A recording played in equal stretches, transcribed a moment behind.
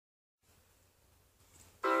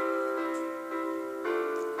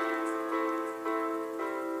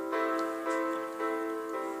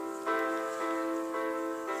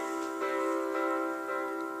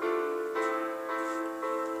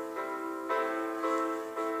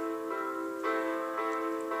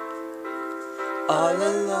All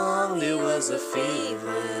along it was a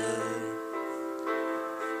fever,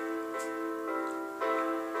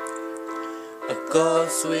 a cold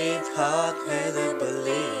sweetheart had a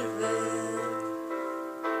believer.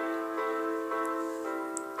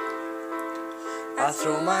 I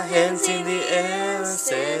threw my hands in the air and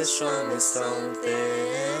said, show me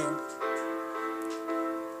something.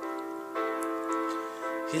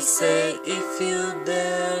 He said, if you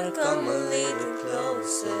dare, come a little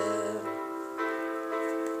closer.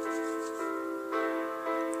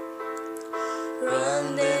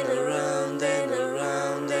 Round and around and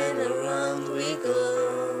around and around we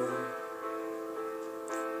go.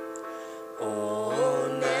 Oh,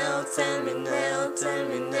 now tell me now, tell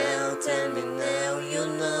me now, tell me now, you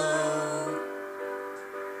know.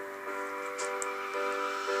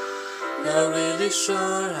 Not really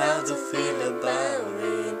sure how to feel about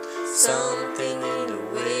it. Something in the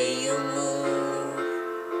way you move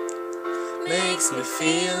makes me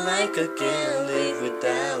feel like I can't live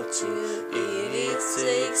without you. It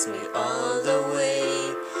takes me all the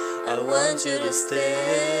way. I want you to stay.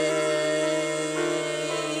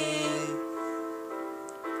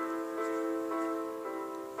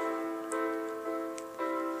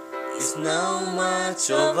 It's not much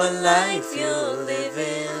of a life you're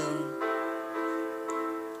living.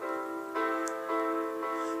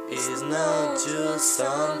 It's not just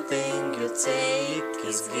something you take,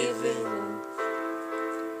 it's giving.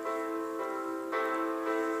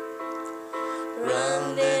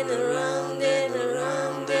 Round and around and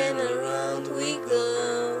around and around we go.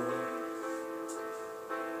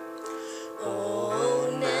 Oh,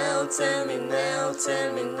 now tell me now,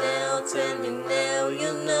 tell me now, tell me now,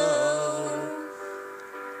 you know.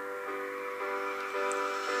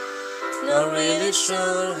 Not really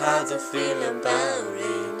sure how to feel about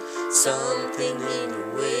it. Something in the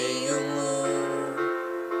way you move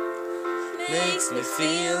makes me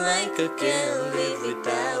feel like I can't live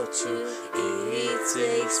without you. It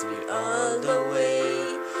takes me all the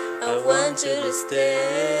way. I want you to stay.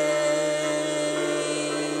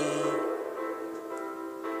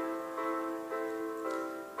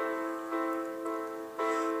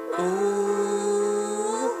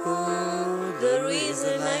 Ooh, the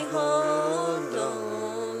reason I hold on.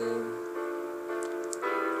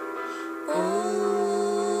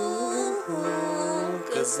 Ooh,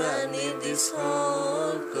 'cause I need this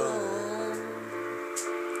hold gone.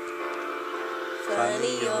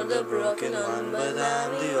 Finally you're the broken one, but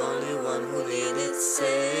I'm the only one who needed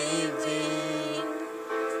saving.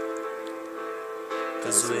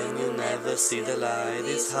 'Cause when you never see the light,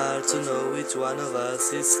 it's hard to know which one of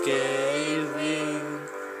us is caving.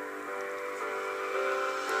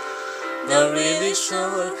 Not really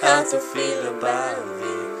sure how to feel about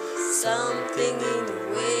it. Something in the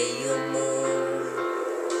way you move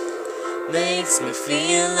makes me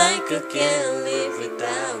feel like I can't live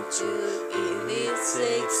without you. It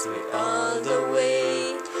takes me all the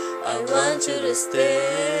way. I want you to stay.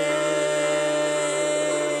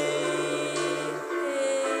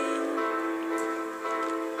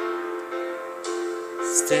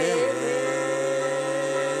 Stay.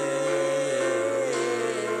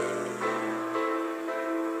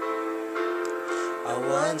 I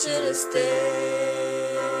want you to stay.